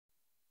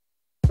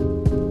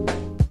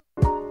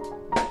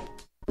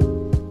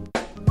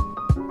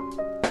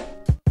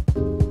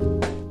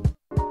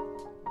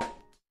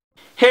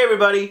Hey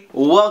everybody,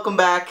 welcome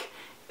back.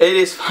 It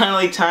is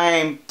finally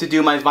time to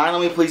do my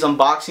Vinyl Me Please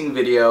unboxing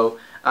video.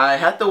 I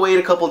had to wait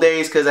a couple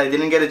days because I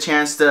didn't get a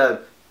chance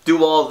to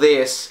do all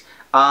this.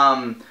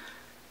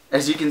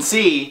 As you can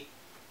see,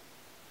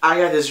 I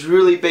got this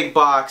really big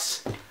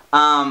box.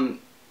 I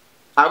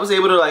was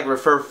able to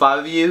refer 5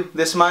 of you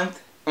this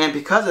month, and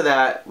because of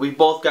that, we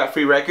both got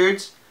free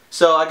records.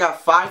 So I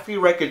got 5 free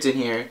records in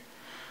here.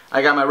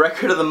 I got my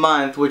record of the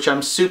month, which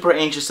I'm super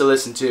anxious to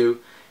listen to.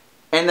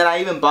 And then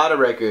I even bought a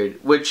record,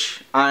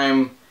 which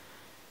I'm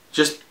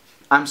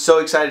so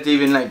excited to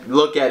even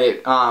look at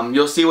it.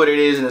 You'll see what it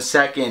is in a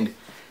second.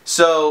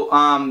 So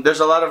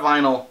there's a lot of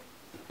vinyl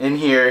in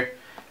here.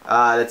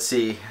 Let's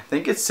see, I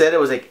think it said it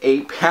was like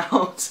 8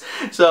 pounds.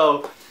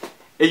 So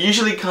it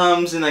usually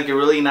comes in like a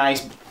really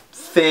nice,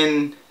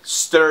 thin,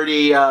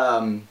 sturdy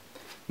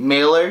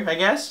mailer, I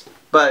guess.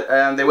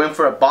 But they went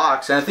for a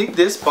box, and I think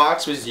this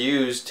box was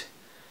used,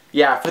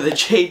 yeah, for the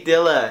J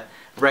Dilla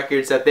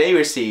records that they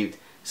received.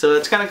 So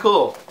it's kind of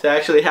cool to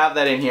actually have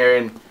that in here,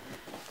 and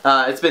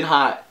it's been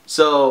hot.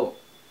 So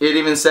it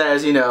even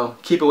says, you know,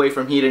 keep away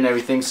from heat and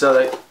everything. So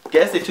I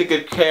guess they took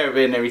good care of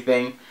it and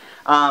everything.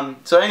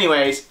 So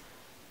anyways,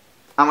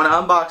 I'm going to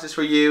unbox this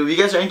for you. If you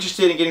guys are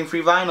interested in getting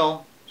free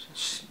vinyl,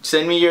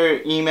 send me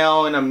your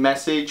email and a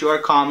message or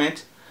a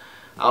comment.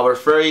 I'll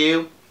refer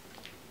you.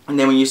 And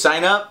then when you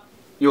sign up,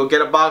 you'll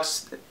get a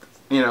box,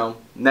 you know,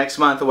 next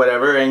month or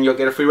whatever, and you'll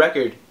get a free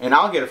record. And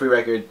I'll get a free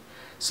record.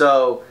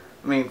 So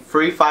I mean,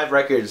 free 5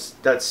 records,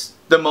 that's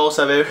the most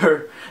I've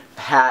ever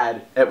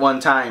had at one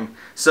time.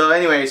 So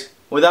anyways,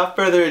 without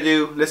further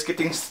ado, let's get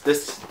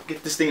this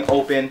thing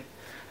open.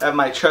 I have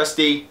my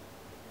trusty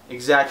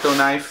X-Acto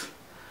knife.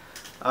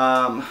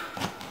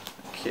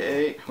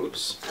 Okay,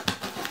 oops.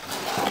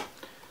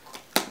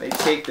 They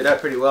taped it up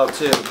pretty well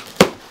too.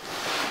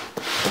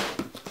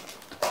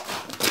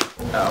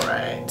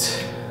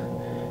 Alright.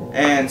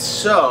 And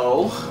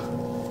so,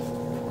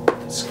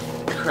 let's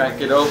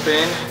crack it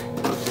open.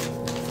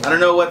 I don't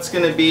know what's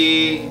gonna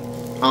be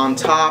on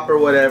top or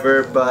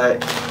whatever, but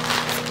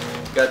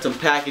got some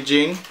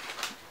packaging.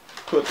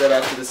 Put that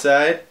out to the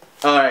side.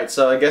 Alright,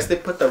 so I guess they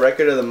put the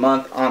record of the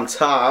month on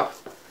top.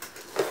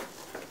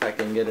 If I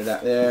can get it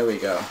out. There we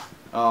go.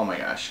 Oh my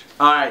gosh.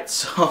 Alright,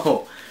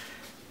 so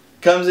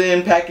comes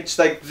in packaged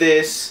like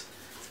this.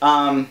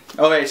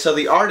 Okay, so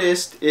the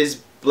artist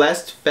is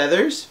Blessed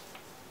Feathers.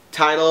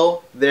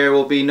 Title, There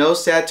Will Be No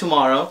Sad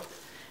Tomorrow.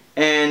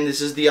 And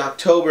this is the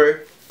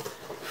October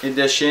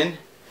edition.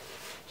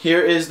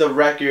 Here is the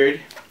record.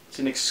 It's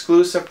an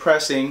exclusive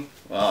pressing.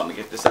 Well, let me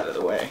get this out of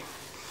the way.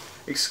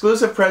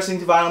 Exclusive pressing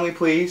to Vinyl Me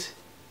Please.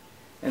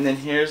 And then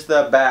here's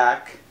the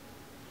back.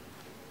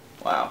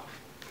 Wow.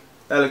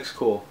 That looks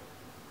cool.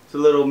 It's a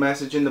little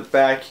message in the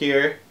back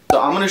here.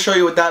 So I'm going to show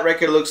you what that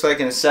record looks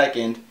like in a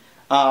second.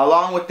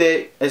 Along with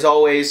it, as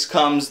always,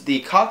 comes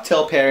the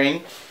cocktail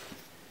pairing.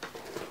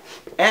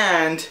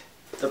 And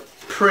the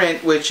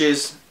print, which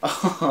is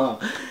amazing.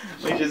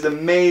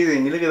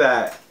 Look at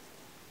that.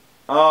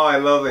 Oh, I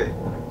love it.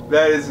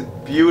 That is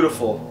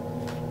beautiful.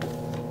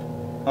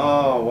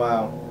 Oh,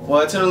 wow.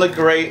 Well, it's going to look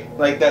great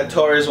like that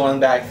Taurus one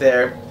back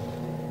there.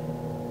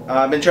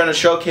 I've been trying to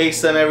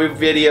showcase them every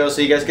video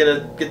so you guys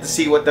get to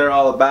see what they're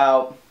all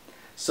about.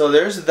 So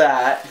there's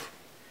that.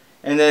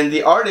 And then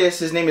the artist,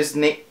 his name is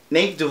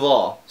Nate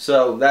Duvall.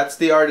 So that's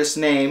the artist's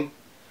name.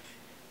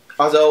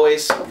 As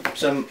always,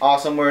 some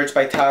awesome words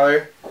by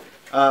Tyler,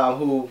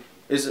 who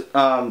is,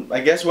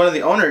 I guess, one of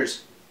the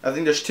owners. I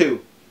think there's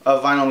 2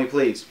 of Vinyl Me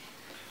Please.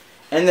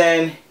 And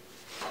then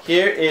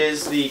here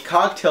is the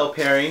cocktail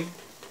pairing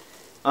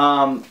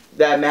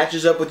that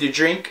matches up with your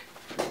drink.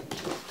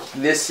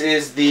 This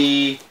is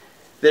the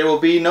There Will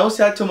Be No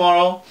Sad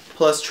Tomorrow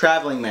plus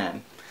Traveling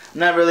Man. I'm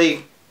not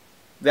really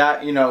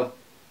that, you know,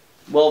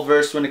 well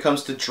versed when it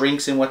comes to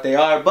drinks and what they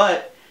are,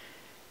 but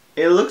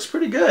it looks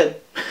pretty good.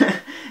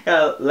 Got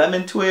a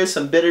lemon twist,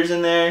 some bitters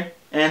in there,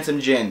 and some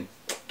gin.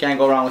 Can't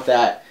go wrong with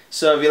that.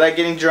 So if you like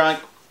getting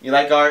drunk, you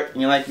like art,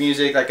 and you like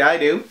music like I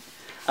do,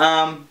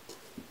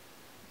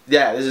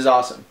 yeah, this is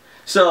awesome.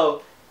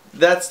 So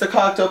that's the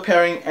cocktail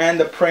pairing and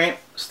the print.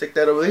 Stick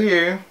that over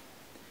here.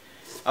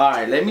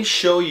 Alright, let me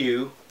show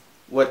you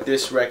what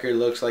this record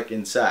looks like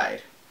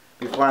inside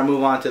before I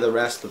move on to the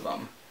rest of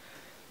them.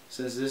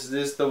 Since this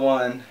is the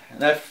one,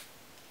 and I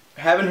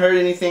haven't heard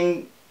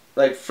anything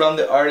like from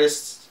the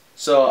artists,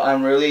 so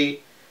I'm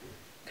really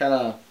kind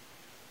of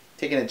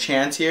taking a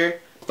chance here.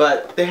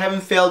 But they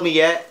haven't failed me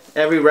yet.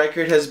 Every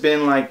record has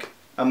been like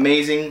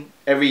amazing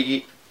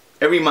every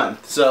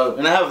month. So,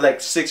 and I have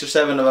like 6 or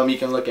 7 of them you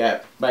can look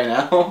at by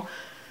now.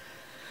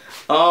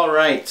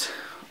 Alright.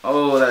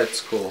 Oh,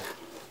 that's cool.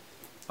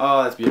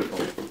 Oh, that's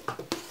beautiful.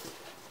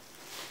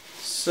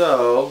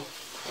 So,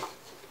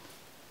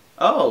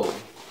 oh.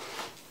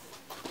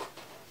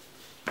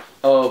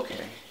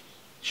 Okay.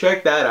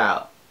 Check that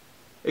out.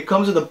 It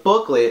comes with a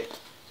booklet.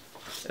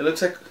 It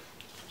looks like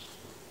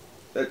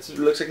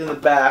in the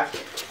back.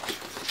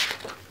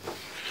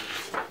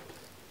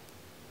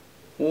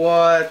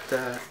 What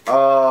the?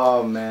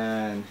 Oh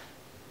man.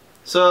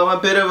 So I'm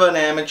a bit of an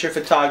amateur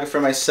photographer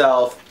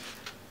myself.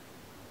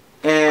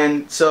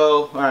 And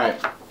so, alright,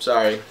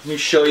 sorry. Let me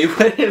show you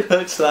what it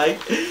looks like.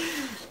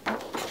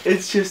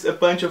 It's just a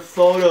bunch of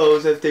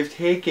photos that they've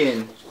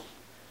taken.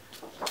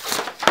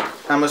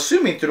 I'm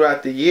assuming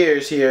throughout the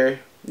years here.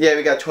 Yeah,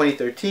 we got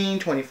 2013,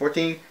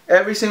 2014.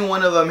 Every single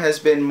one of them has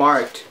been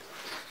marked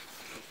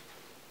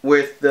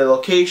with the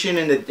location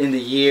and the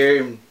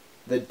year, and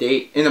the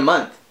date, in the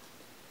month.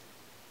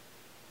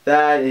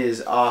 That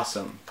is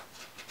awesome.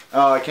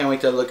 Oh, I can't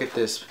wait to look at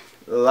this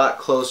a lot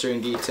closer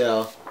in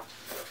detail.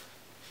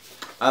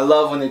 I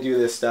love when they do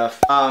this stuff.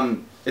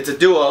 It's a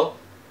duo.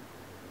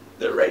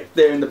 They're right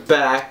there in the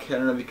back. I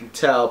don't know if you can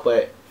tell,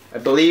 but I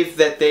believe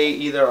that they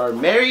either are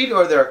married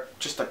or they're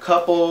just a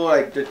couple,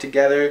 like they're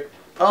together.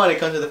 Oh, and it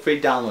comes with a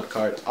free download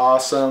card.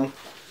 Awesome.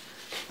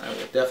 I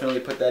will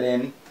definitely put that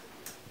in.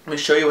 Let me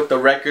show you what the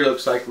record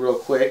looks like real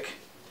quick.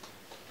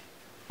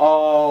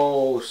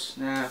 Oh,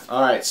 snap.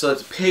 Alright, so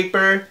it's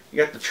paper.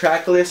 You got the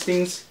track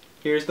listings.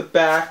 Here's the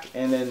back,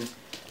 and then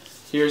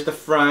here's the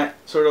front.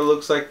 Sort of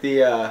looks like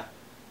the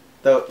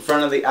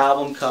front of the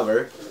album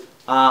cover.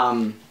 Let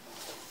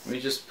me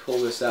just pull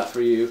this out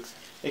for you.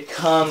 It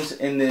comes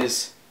in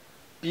this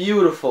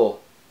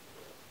beautiful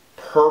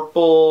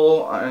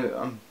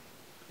purple.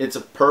 It's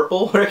a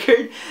purple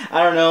record.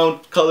 I don't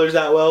know colors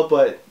that well,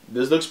 but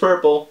this looks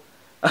purple.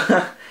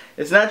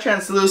 It's not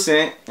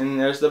translucent, and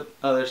there's the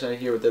other side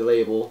here with the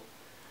label.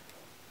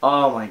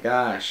 Oh my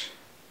gosh.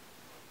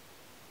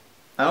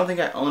 I don't think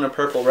I own a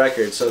purple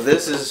record, so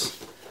this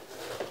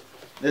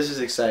is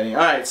exciting.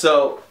 Alright,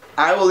 so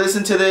I will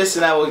listen to this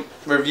and I will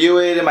review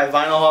it in my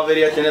vinyl haul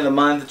video at the end of the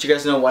month, let you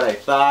guys know what I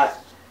thought.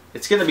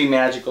 It's gonna be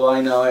magical,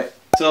 I know it.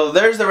 So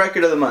there's the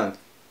record of the month.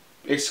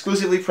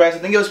 Exclusively pressed. I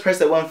think it was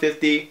pressed at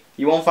 150.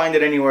 You won't find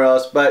it anywhere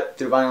else but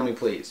through Vinyl Me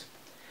Please.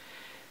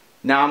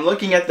 Now I'm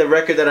looking at the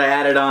record that I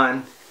added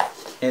on,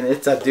 and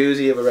it's a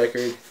doozy of a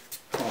record.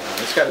 Hold on,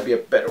 there's got to be a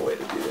better way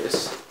to do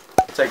this.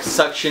 It's like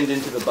suctioned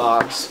into the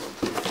box.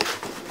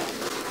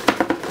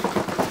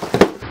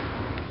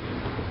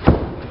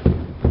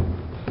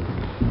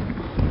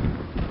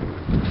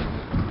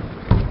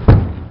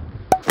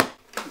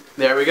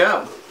 There we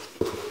go.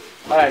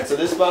 Alright, so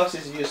this box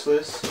is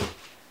useless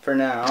for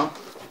now.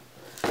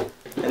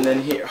 And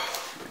then here,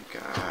 oh my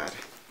god.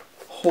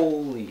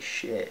 Holy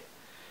shit.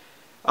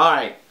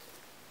 Alright.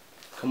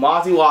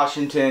 Kamasi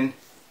Washington,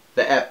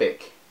 the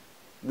Epic.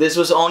 This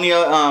was only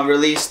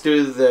released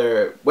through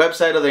their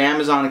website or their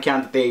Amazon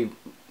account that they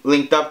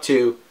linked up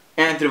to,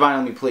 and through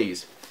Vinyl Me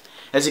Please.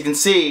 As you can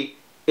see,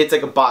 it's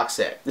like a box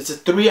set. It's a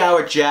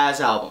 3-hour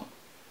jazz album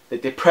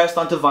that they pressed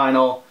onto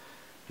vinyl.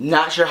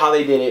 Not sure how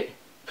they did it,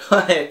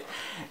 but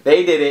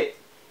they did it.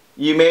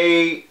 You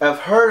may have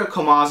heard of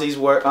Kamasi's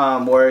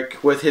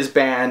work with his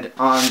band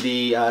on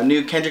the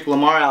new Kendrick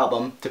Lamar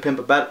album, To Pimp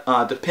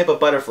a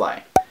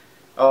Butterfly.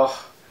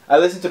 Oh, I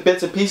listened to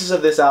bits and pieces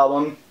of this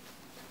album,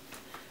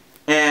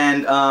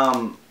 and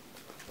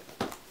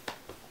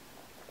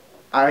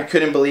I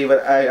couldn't believe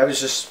it.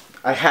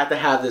 I had to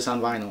have this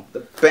on vinyl.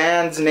 The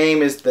band's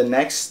name is The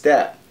Next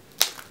Step,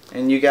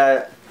 and you got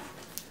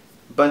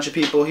a bunch of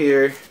people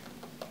here.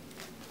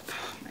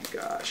 Oh my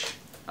gosh.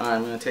 Alright,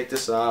 I'm going to take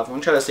this off. I'm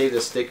going to try to save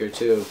this sticker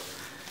too.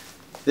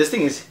 This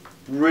thing is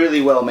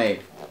really well made.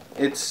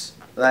 It's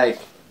like,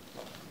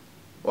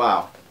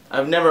 wow.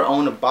 I've never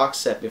owned a box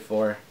set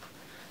before.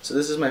 So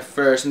this is my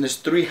first, and there's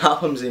 3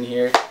 albums in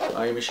here.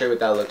 I'll even show you what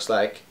that looks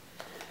like.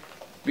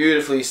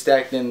 Beautifully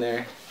stacked in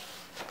there.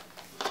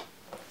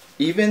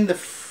 Even the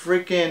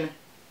freaking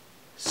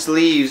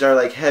sleeves are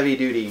like heavy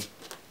duty.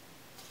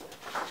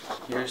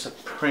 Here's a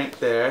print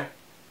there.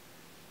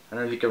 I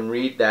don't know if you can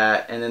read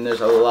that, and then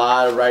there's a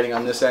lot of writing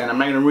on this end. I'm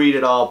not going to read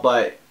it all,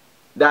 but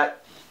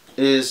that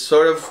is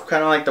sort of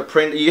kind of like the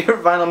print. You hear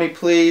Vinyl Me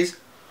Please.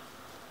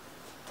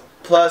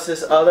 Plus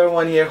this other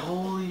one here.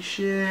 Holy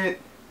shit.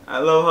 I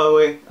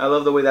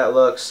love the way that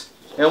looks.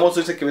 It almost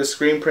looks like it was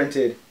screen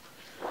printed.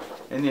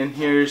 And then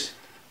here's,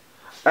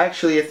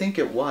 actually I think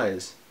it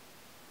was.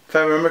 If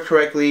I remember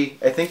correctly,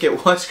 I think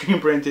it was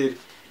screen printed.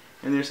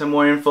 And there's some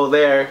more info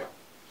there.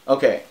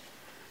 Okay.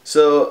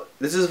 So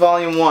this is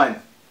volume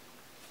 1.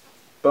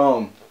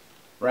 Boom.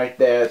 Right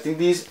there. I think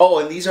these, oh,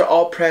 and these are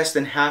all pressed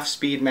and half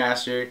speed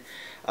mastered.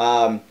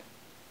 I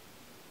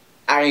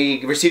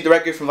received the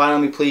record from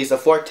Vinyl Me Please, the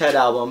Quartet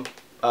album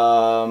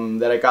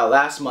that I got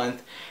last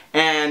month,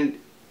 and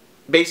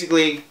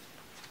basically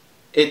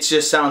it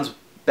just sounds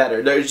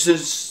better.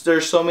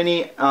 There's so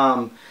many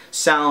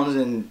sounds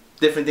and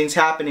different things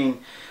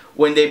happening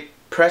when they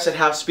press at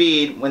half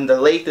speed. When the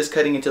lathe is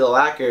cutting into the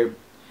lacquer,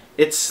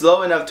 it's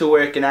slow enough to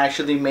where it can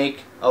actually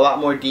make a lot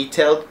more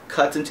detailed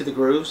cuts into the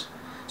grooves.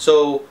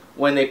 So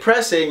when they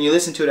press it and you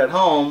listen to it at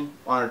home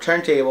on a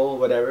turntable,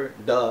 whatever,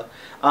 duh,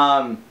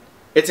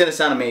 it's gonna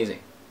sound amazing.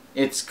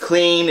 It's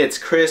clean, it's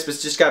crisp,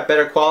 it's just got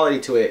better quality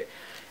to it.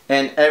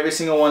 And every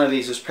single one of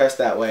these was pressed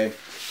that way.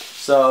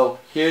 So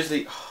here's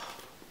the, oh,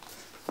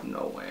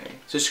 no way.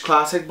 So it's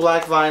classic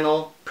black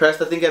vinyl,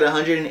 pressed I think at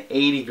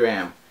 180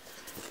 gram.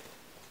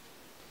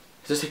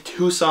 There's like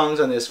 2 songs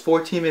on this,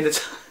 14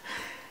 minutes.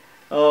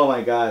 Oh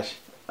my gosh.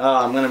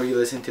 I'm gonna be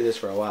listening to this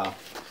for a while.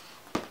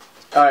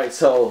 Alright,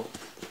 so,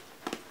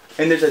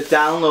 and there's a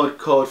download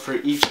code for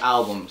each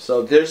album.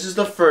 So this is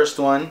the first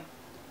one,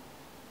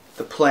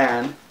 The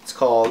Plan, it's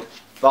called.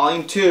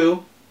 Volume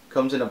 2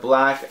 comes in a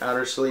black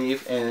outer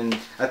sleeve, and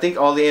I think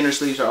all the inner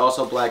sleeves are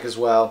also black as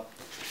well.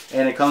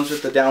 And it comes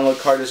with the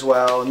download card as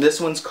well. And this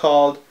one's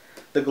called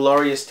The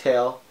Glorious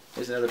Tale.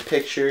 There's another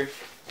picture.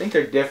 I think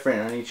they're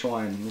different on each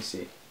one. Let me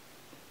see.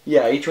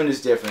 Yeah, each one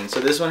is different. So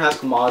this one has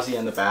Kamazi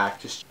on the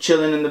back, just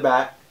chilling in the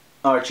back,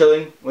 or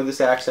chilling with the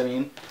sax, I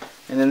mean.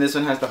 And then this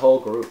one has the whole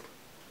group.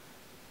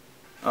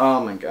 Oh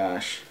my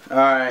gosh.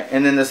 Alright,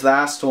 and then this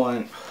last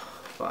one,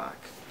 fuck,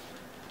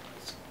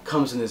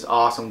 comes in this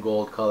awesome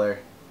gold color.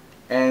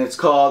 And it's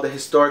called The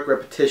Historic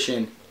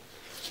Repetition.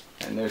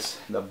 And there's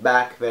the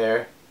back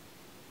there.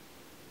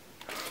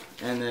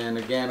 And then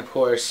again, of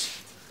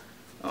course,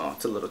 oh,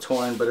 it's a little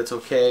torn, but it's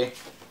okay.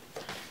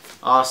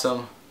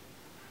 Awesome.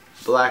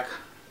 Black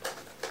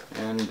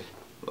and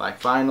black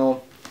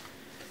vinyl.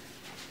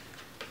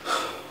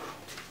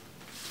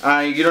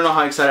 You don't know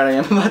how excited I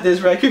am about this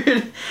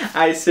record.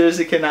 I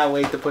seriously cannot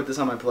wait to put this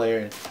on my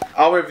player.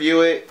 I'll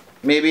review it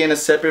maybe in a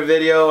separate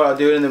video, or I'll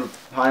do it in the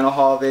vinyl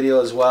haul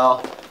video as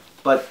well.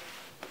 But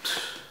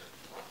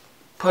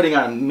putting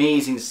on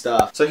amazing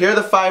stuff. So here are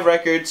the 5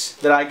 records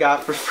that I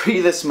got for free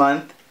this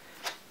month.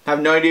 I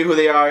have no idea who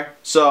they are,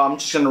 so I'm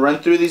just going to run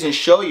through these and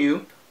show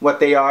you what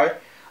they are.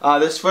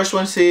 This first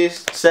one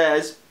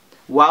says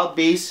Wild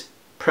Beast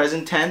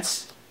Present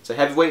Tense. It's a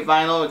heavyweight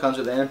vinyl. It comes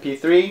with an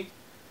MP3.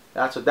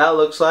 That's what that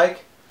looks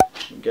like.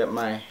 Get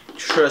my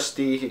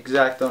trusty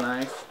X-Acto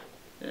knife.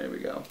 There we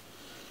go.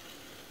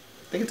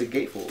 I think it's a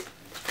gatefold.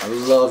 I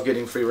love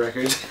getting free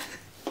records.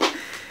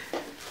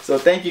 So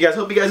thank you guys.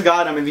 Hope you guys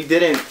got them. If you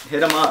didn't,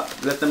 hit them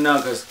up. Let them know,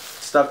 because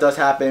stuff does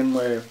happen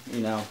where, you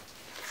know,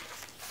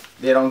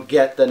 they don't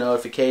get the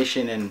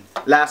notification. And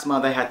last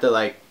month I had to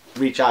like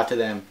reach out to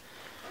them.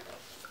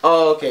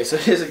 Oh, okay. So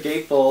here's a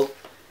gatefold.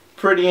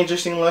 Pretty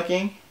interesting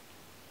looking.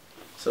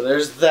 So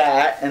there's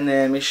that, and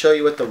then let me show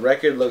you what the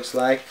record looks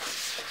like.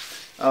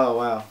 Oh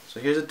wow, so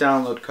here's a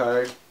download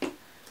card.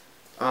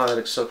 Oh, that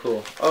looks so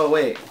cool. Oh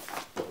wait,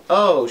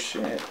 oh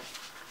shit.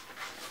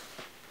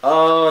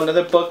 Oh,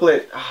 another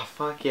booklet. Oh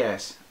fuck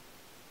yes.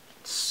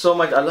 So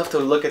much, I love to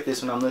look at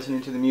this when I'm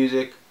listening to the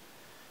music,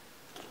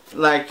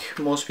 like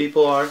most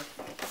people are,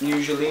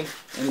 usually.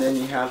 And then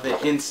you have the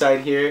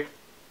inside here.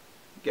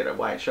 Get a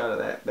wide shot of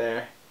that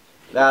there.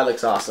 That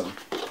looks awesome.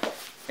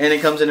 And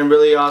it comes in a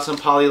really awesome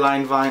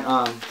polyline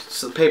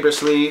paper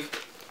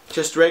sleeve.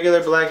 Just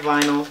regular black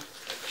vinyl.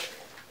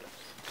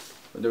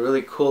 With a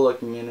really cool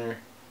looking inner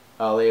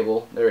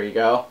label. There you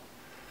go.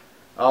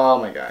 Oh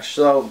my gosh.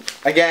 So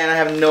again, I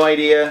have no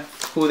idea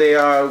who they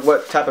are,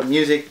 what type of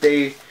music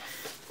they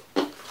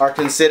are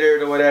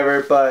considered or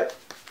whatever. But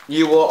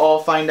you will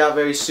all find out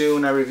very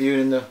soon. I reviewed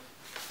in the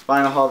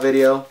vinyl haul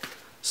video.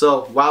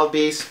 So Wild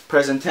Beast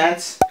Present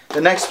Tense.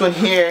 The next one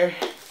here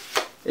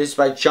is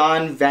by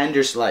John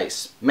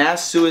Vanderslice.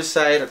 Mass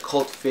Suicide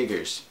Occult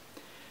Figures.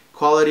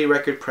 Quality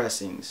record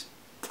pressings.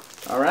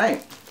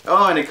 Alright.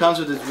 Oh, and it comes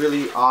with this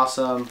really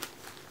awesome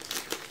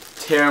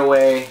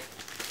tearaway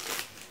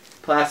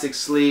plastic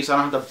sleeve, so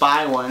I don't have to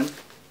buy one.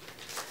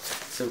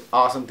 It's an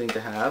awesome thing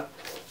to have.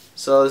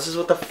 So this is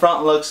what the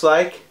front looks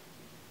like.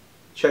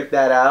 Check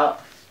that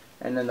out.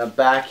 And then the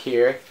back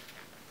here.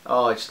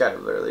 Oh, it just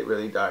got really,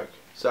 really dark.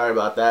 Sorry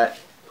about that.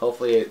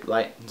 Hopefully it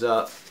lightens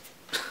up.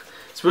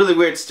 It's really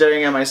weird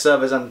staring at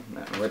myself as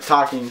we're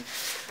talking.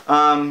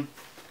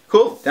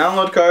 Cool.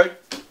 Download card.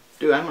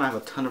 Dude, I'm gonna have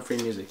a ton of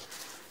free music.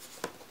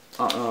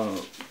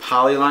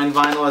 Polyline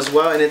vinyl as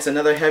well, and it's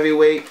another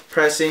heavyweight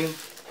pressing.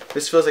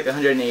 This feels like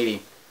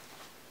 180.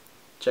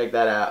 Check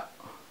that out.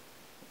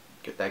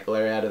 Get that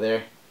glare out of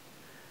there.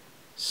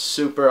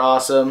 Super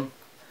awesome.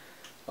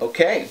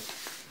 Okay.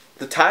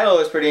 The title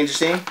is pretty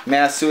interesting.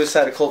 Mass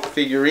Suicide Occult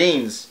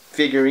Figurines.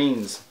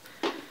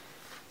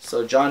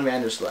 So John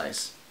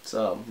Vanderslice.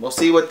 So we'll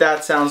see what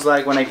that sounds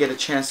like when I get a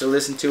chance to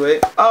listen to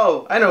it.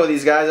 Oh, I know who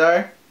these guys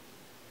are.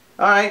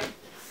 Alright.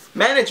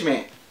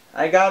 Management.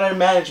 I got a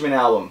Management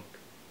album.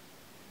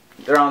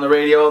 They're on the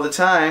radio all the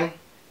time.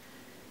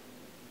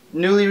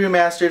 Newly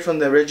remastered from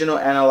the original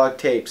analog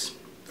tapes.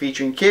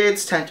 Featuring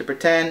Kids, Time to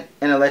Pretend,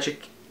 and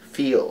Electric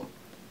Feel.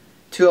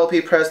 2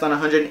 LP pressed on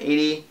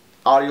 180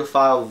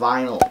 audiophile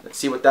vinyl. Let's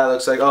see what that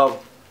looks like. Oh,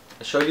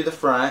 I showed you the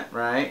front,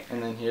 right?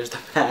 And then here's the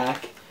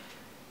back.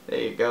 There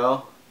you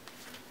go.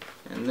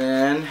 And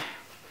then,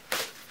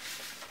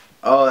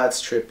 oh,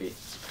 that's trippy.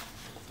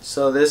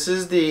 So this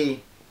is the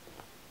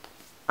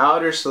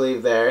outer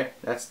sleeve there.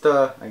 That's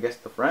the, I guess,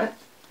 the front.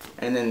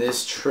 And then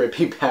this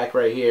trippy back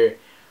right here.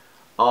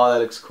 Oh, that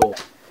looks cool.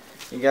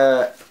 You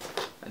got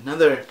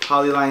another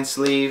polyline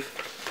sleeve.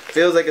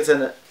 Feels like it's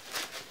in a,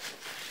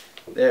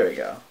 there we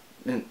go.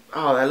 And,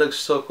 oh, that looks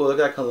so cool. Look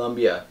at that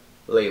Columbia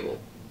label.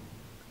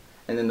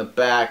 And then the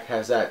back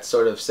has that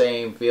sort of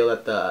same feel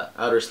that the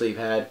outer sleeve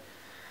had.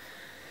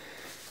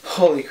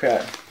 Holy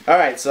crap.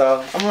 Alright,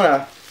 so I'm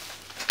gonna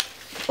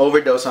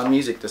overdose on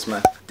music this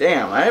month.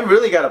 Damn, I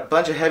really got a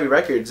bunch of heavy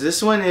records.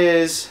 This one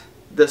is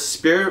The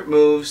Spirit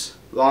Moves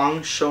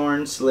long,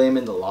 shorn, slim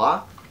in the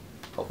law.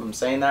 Hope I'm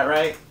saying that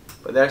right.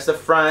 But there's the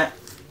front.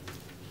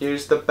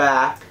 Here's the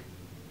back.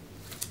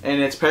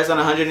 And it's pressed on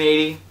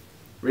 180,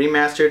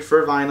 remastered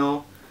for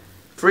vinyl.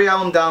 Free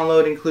album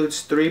download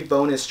includes 3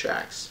 bonus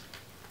tracks.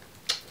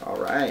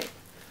 Alright.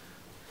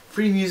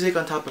 Free music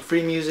on top of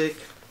free music.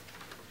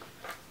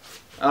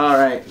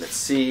 Alright, let's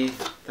see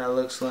what that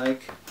looks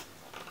like.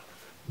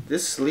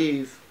 This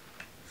sleeve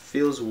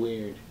feels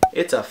weird.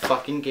 It's a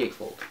fucking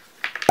gatefold.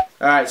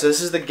 Alright, so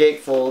this is the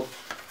gatefold.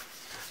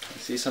 I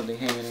see something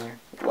hanging here.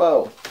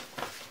 Whoa.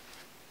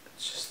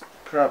 Let's just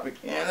crop it.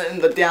 And then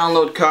the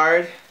download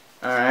card.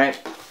 Alright.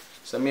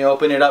 So let me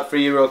open it up for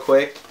you real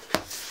quick.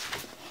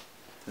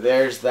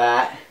 There's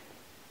that.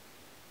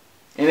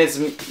 And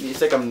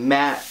it's like a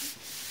matte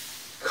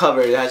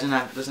cover. It doesn't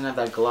have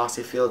that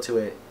glossy feel to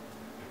it,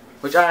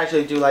 which I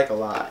actually do like a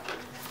lot.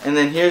 And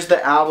then here's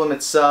the album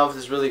itself.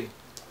 This really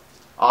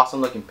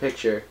awesome looking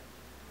picture.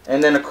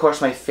 And then of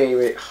course my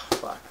favorite,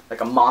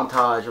 like a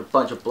montage, a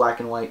bunch of black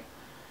and white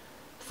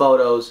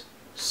photos.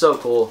 So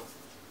cool.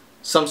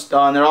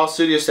 And they're all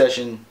studio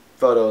session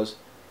photos,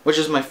 which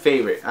is my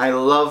favorite. I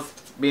love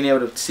being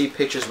able to see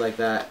pictures like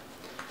that.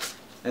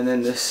 And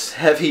then this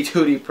heavy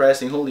duty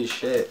pressing, holy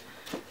shit.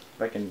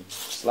 If I can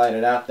slide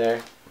it out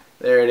there.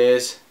 There it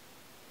is.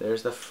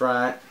 There's the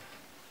front.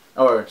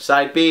 Or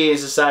side B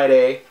is the side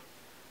A.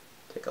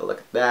 Take a look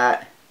at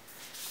that.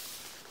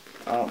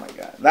 Oh my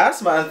god.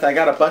 Last month I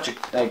got a bunch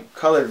of like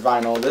colored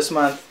vinyl. This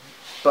month,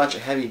 a bunch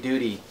of heavy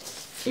duty.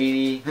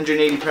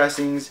 180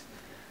 pressings.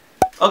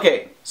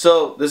 Okay,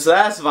 so this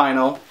last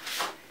vinyl,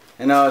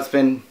 I know it's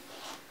been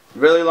a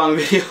really long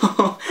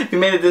video. If you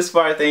made it this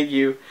far, thank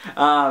you.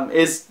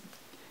 Is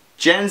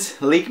Jens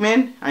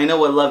Leekman, I Know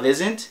What Love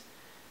Isn't.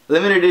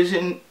 Limited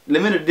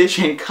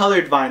edition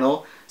colored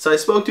vinyl. So I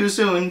spoke too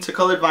soon. It's a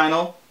colored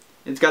vinyl.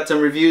 It's got some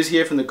reviews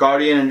here from The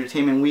Guardian,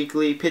 Entertainment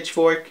Weekly,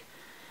 Pitchfork,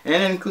 and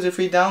it includes a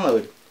free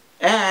download.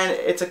 And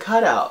it's a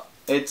cutout.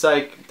 It's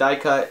like die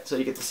cut, so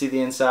you get to see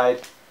the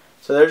inside.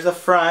 So there's the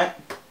front,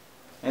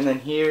 and then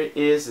here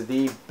is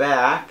the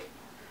back.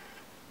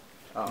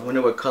 Oh, I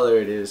wonder what color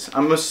it is.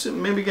 I'm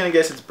maybe gonna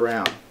guess it's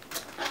brown.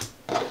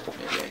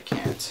 Maybe I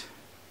can't.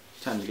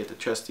 Time to get the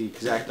trusty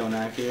X-Acto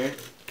knife here.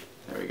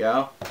 There we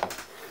go.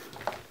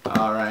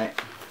 Alright.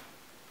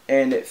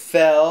 And it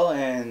fell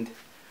and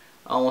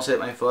almost hit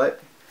my foot.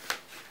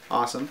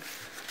 Awesome.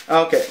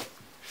 Okay.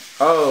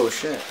 Oh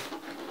shit.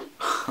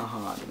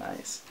 Oh,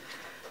 nice.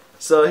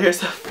 So here's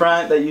the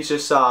front that you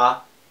just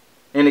saw.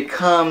 And it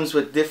comes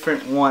with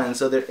different ones.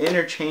 So they're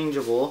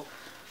interchangeable.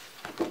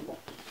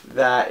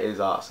 That is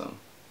awesome.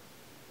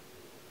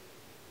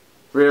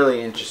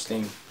 Really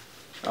interesting.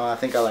 Oh, I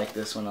think I like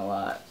this one a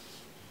lot.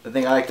 I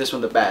think I like this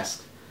one the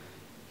best.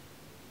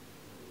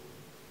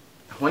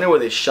 I wonder where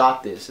they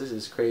shot this. This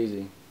is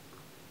crazy.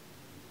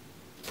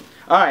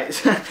 Alright,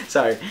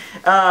 sorry.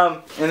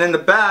 And then the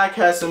back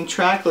has some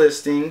track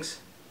listings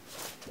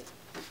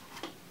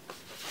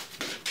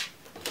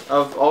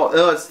of all,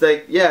 oh, it's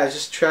like, yeah, it's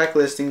just track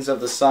listings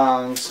of the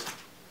songs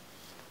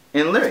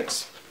and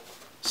lyrics.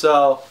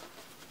 So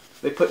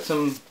they put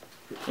some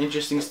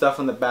interesting stuff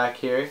on the back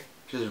here.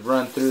 Just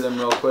run through them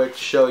real quick to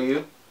show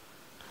you.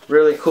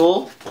 Really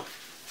cool.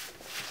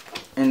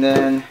 And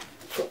then,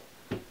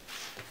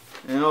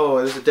 oh,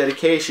 there's a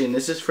dedication.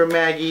 This is for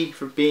Maggie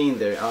for being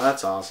there. Oh,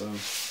 that's awesome.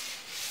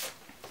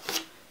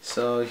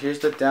 So here's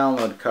the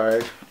download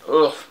card.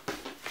 Ugh.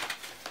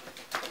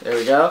 There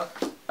we go.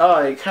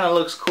 Oh, it kind of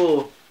looks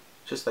cool,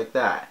 just like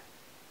that.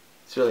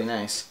 It's really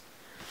nice.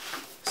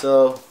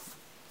 So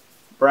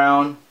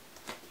brown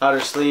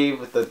outer sleeve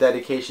with the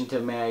dedication to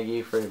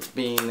Maggie for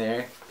being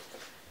there.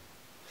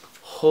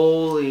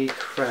 Holy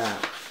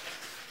crap.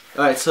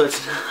 Alright, so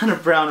it's not a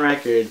brown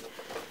record.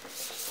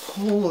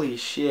 Holy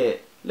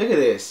shit. Look at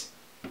this.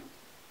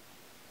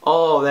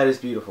 Oh, that is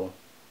beautiful.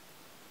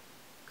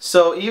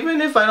 So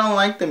even if I don't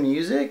like the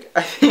music,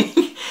 I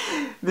think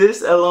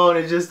this alone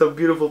is just a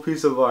beautiful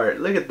piece of art.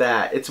 Look at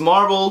that. It's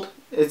marbled.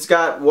 It's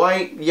got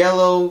white,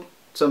 yellow,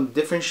 some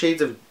different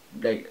shades of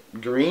like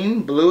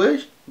green,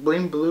 bluish,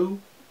 bling blue,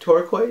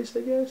 turquoise,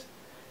 I guess.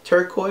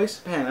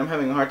 Turquoise. Man, I'm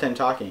having a hard time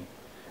talking.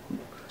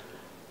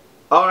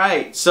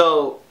 Alright,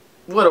 so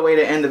what a way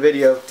to end the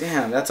video.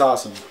 Damn, that's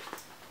awesome.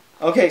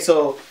 Okay,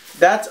 so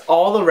that's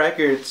all the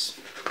records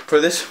for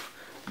this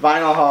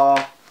vinyl haul.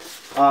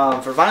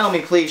 For Vinyl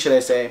Me Please, should I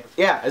say.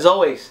 Yeah, as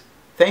always,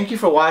 thank you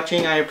for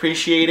watching. I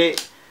appreciate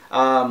it.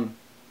 I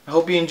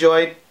hope you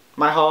enjoyed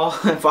my haul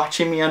and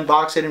watching me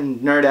unbox it and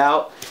nerd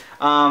out.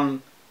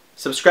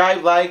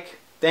 Subscribe, like,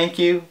 thank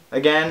you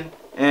again,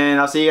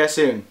 and I'll see you guys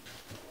soon.